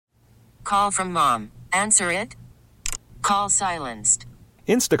call from mom. Answer it. Call silenced.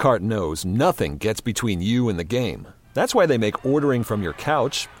 Instacart knows nothing gets between you and the game. That's why they make ordering from your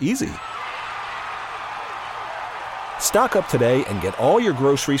couch easy. Stock up today and get all your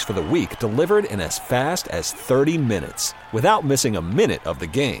groceries for the week delivered in as fast as 30 minutes without missing a minute of the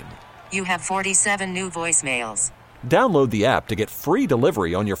game. You have 47 new voicemails. Download the app to get free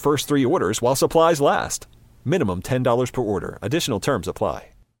delivery on your first 3 orders while supplies last. Minimum $10 per order. Additional terms apply.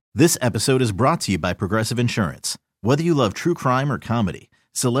 This episode is brought to you by Progressive Insurance. Whether you love true crime or comedy,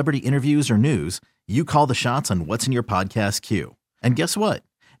 celebrity interviews or news, you call the shots on what's in your podcast queue. And guess what?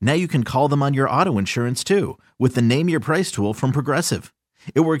 Now you can call them on your auto insurance too with the Name Your Price tool from Progressive.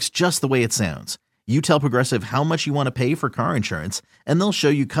 It works just the way it sounds. You tell Progressive how much you want to pay for car insurance, and they'll show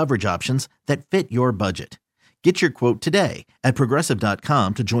you coverage options that fit your budget. Get your quote today at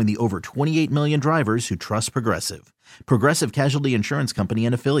Progressive.com to join the over 28 million drivers who trust Progressive. Progressive Casualty Insurance Company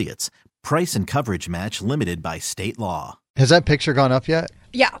and Affiliates. Price and coverage match limited by state law. Has that picture gone up yet?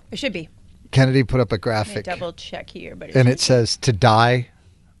 Yeah, it should be. Kennedy put up a graphic. Double check here. But and it says to die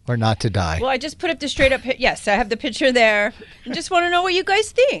or not to die. Well, I just put up the straight up. Yes, I have the picture there. I just want to know what you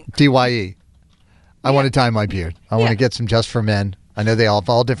guys think. DYE. I want to dye my beard. I want to get some just for men. I know they all have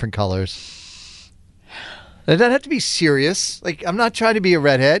all different colors. It doesn't have to be serious. Like, I'm not trying to be a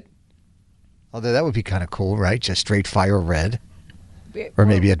redhead. Although that would be kind of cool, right? Just straight fire red. Or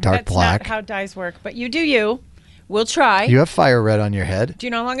maybe a dark black. That's not how dyes work, but you do you. We'll try. You have fire red on your head. Do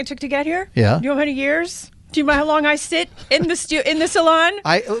you know how long it took to get here? Yeah. Do you know how many years? Do you know how long I sit in the salon?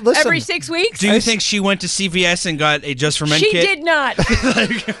 Listen, every 6 weeks? Do you think she went to CVS and got a Just for Men kit? She did not.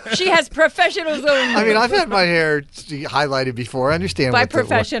 She has professionals only. I mean, I've had my hair highlighted before. I understand. By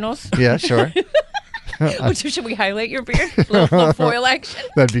professionals. Yeah, sure. Should we highlight your beard? Little foil action?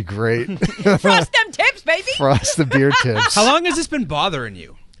 That'd be great. Frost them tips, baby. Frost the beard tips. How long has this been bothering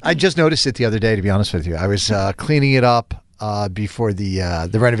you? I just noticed it the other day, to be honest with you. I was cleaning it up before the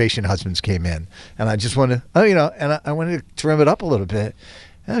renovation husbands came in. And I just wanted to, I wanted to trim it up a little bit.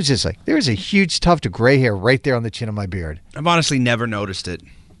 And I was just like, there's a huge tuft of gray hair right there on the chin of my beard. I've honestly never noticed it.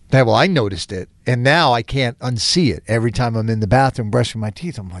 Yeah, well, I noticed it, and now I can't unsee it. Every time I'm in the bathroom brushing my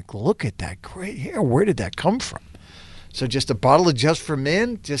teeth, I'm like, look at that gray hair. Where did that come from? So just a bottle of Just for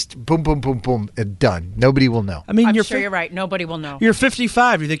Men, just boom, boom, boom, boom, and done. Nobody will know. I mean, I'm sure you're right. Nobody will know. You're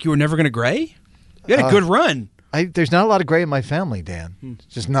 55. You think you were never going to gray? You had a good run. There's not a lot of gray in my family, Dan.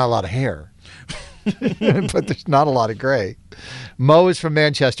 It's just not a lot of hair. But there's not a lot of gray. Mo is from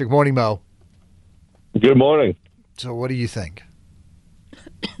Manchester. Good morning, Mo. Good morning. So what do you think?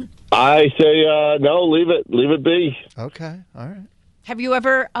 I say no, leave it be. Okay, all right. Have you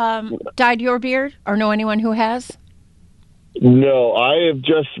ever dyed your beard or know anyone who has? No, I have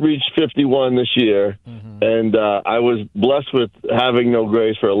just reached 51 this year, and I was blessed with having no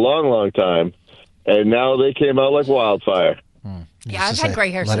grays for a long, long time, and now they came out like wildfire. Yeah, I've had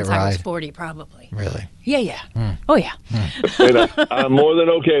gray hair since I was 40, probably. Really? Yeah. Oh, yeah. And I'm more than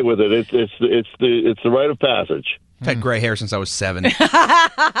okay with it. It's the rite of passage. I've had gray hair since I was 7.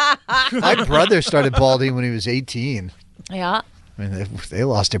 My brother started balding when he was 18. Yeah. I mean, they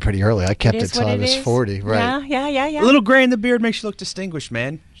lost it pretty early. I kept it till I was 40. Right. Yeah. A little gray in the beard makes you look distinguished,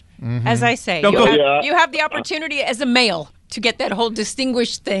 man. Mm-hmm. As I say, you have the opportunity as a male to get that whole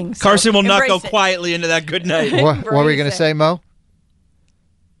distinguished thing. So Karson will not go it. quietly into that good night. What were you going to say, Mo?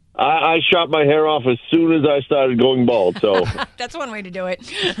 I shot my hair off as soon as I started going bald. So that's one way to do it.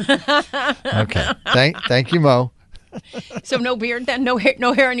 Okay. Thank you, Mo. So no beard then? No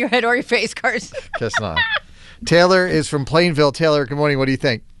hair on your head or your face, Karson? Guess not. Taylor is from Plainville. Taylor, good morning. What do you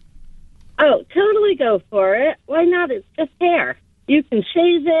think? Oh, totally go for it. Why not? It's just hair. You can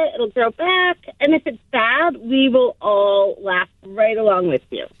shave it. It'll grow back. And if it's bad, we will all laugh right along with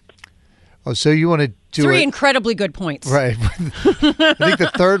you. Oh, so you want to do Three incredibly good points. Right. I think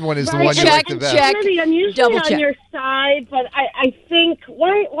the third one is the one you like the best. Check. I'm usually on your side, but I think,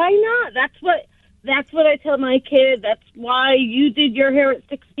 why not? That's what I tell my kid. That's why you did your hair at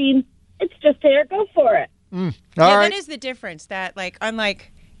 16. It's just hair. Go for it. All right. That is the difference. That, like,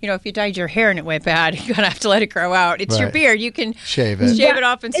 unlike, if you dyed your hair and it went bad, you're going to have to let it grow out. It's your beard. You can shave it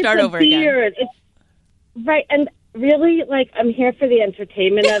off and start over beard. again. Right. And really, I'm here for the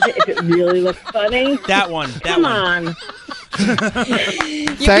entertainment of it. If it really looks funny. Come on.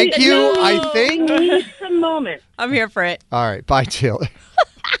 Thank you, I think. Need some moment. I'm here for it. All right. Bye, Taylor.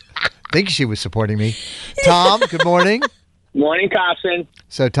 I think she was supporting me. Tom, good morning. Morning, Karson.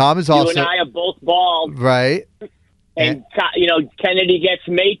 So Tom is also... You and I are both bald. Right. And, Kennedy gets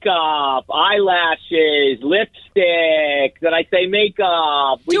makeup, eyelashes, lipstick. Did I say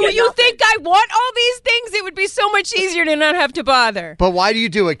makeup? Do you think I want all these things? It would be so much easier to not have to bother. But why do you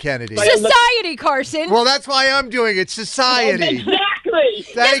do it, Kennedy? Society, Karson. Well, that's why I'm doing it. Society. Exactly.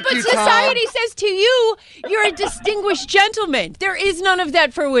 Thank you, Tom. Society says to you, you're a distinguished gentleman. There is none of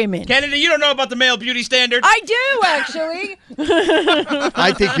that for women. Kennedy, you don't know about the male beauty standard. I do, actually.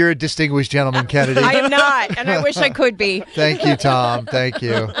 I think you're a distinguished gentleman, Kennedy. I am not, and I wish I could be. Thank you, Tom. Thank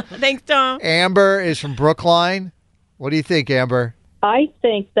you. Thanks, Tom. Amber is from Brookline. What do you think, Amber? I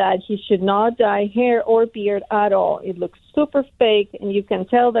think that he should not dye hair or beard at all. It looks super fake, and you can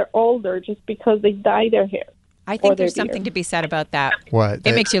tell they're older just because they dye their hair. I think there's something to be said about that. What?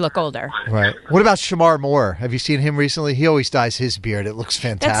 It makes you look older. Right. What about Shamar Moore? Have you seen him recently? He always dyes his beard. It looks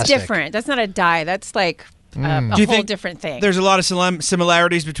fantastic. That's different. That's not a dye. That's like a whole different thing. There's a lot of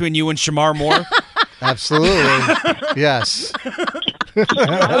similarities between you and Shamar Moore? Absolutely. Yes.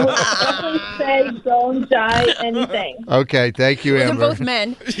 I would definitely say don't dye anything. Okay, thank you, Amber. They're both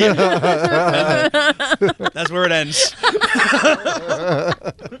men. That's where it ends.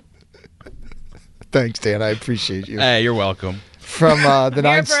 Thanks, Dan. I appreciate you. Hey, you're welcome. From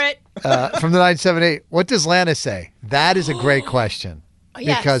the from the 978, what does Lana say? That is a great question.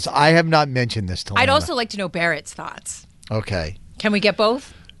 Yes. Because I have not mentioned this to Lana. I'd also like to know Barrett's thoughts. Okay. Can we get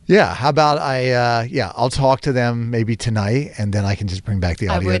both? Yeah. How about I'll talk to them maybe tonight, and then I can just bring back the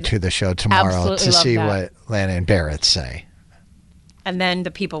audio to the show tomorrow to see what Lana and Barrett say. And then the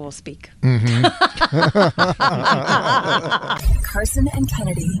people will speak. Mm-hmm. Karson and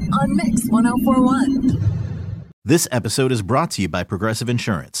Kennedy on Mix 104.1. This episode is brought to you by Progressive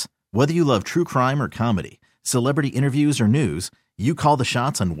Insurance. Whether you love true crime or comedy, celebrity interviews or news, you call the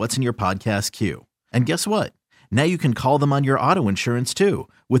shots on what's in your podcast queue. And guess what? Now you can call them on your auto insurance too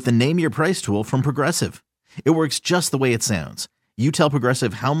with the Name Your Price tool from Progressive. It works just the way it sounds. You tell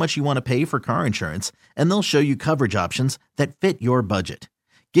Progressive how much you want to pay for car insurance, and they'll show you coverage options that fit your budget.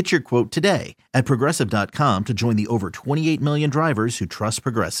 Get your quote today at Progressive.com to join the over 28 million drivers who trust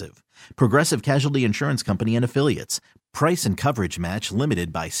Progressive. Progressive Casualty Insurance Company and Affiliates. Price and coverage match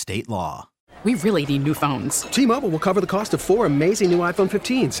limited by state law. We really need new phones. T-Mobile will cover the cost of 4 amazing new iPhone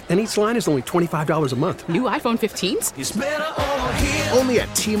 15s, and each line is only $25 a month. New iPhone 15s? It's better over here. Only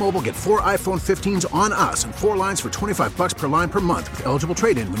at T-Mobile, get 4 iPhone 15s on us and 4 lines for $25 per line per month with eligible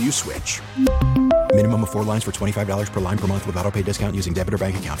trade-in when you switch. Minimum of 4 lines for $25 per line per month with autopay discount using debit or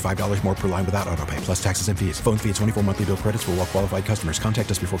bank account. $5 more per line without autopay, plus taxes and fees. Phone fee at 24 monthly bill credits for well-qualified customers. Contact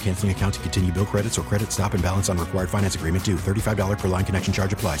us before canceling account to continue bill credits or credit stop and balance on required finance agreement due. $35 per line connection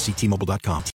charge applies. See T-Mobile.com.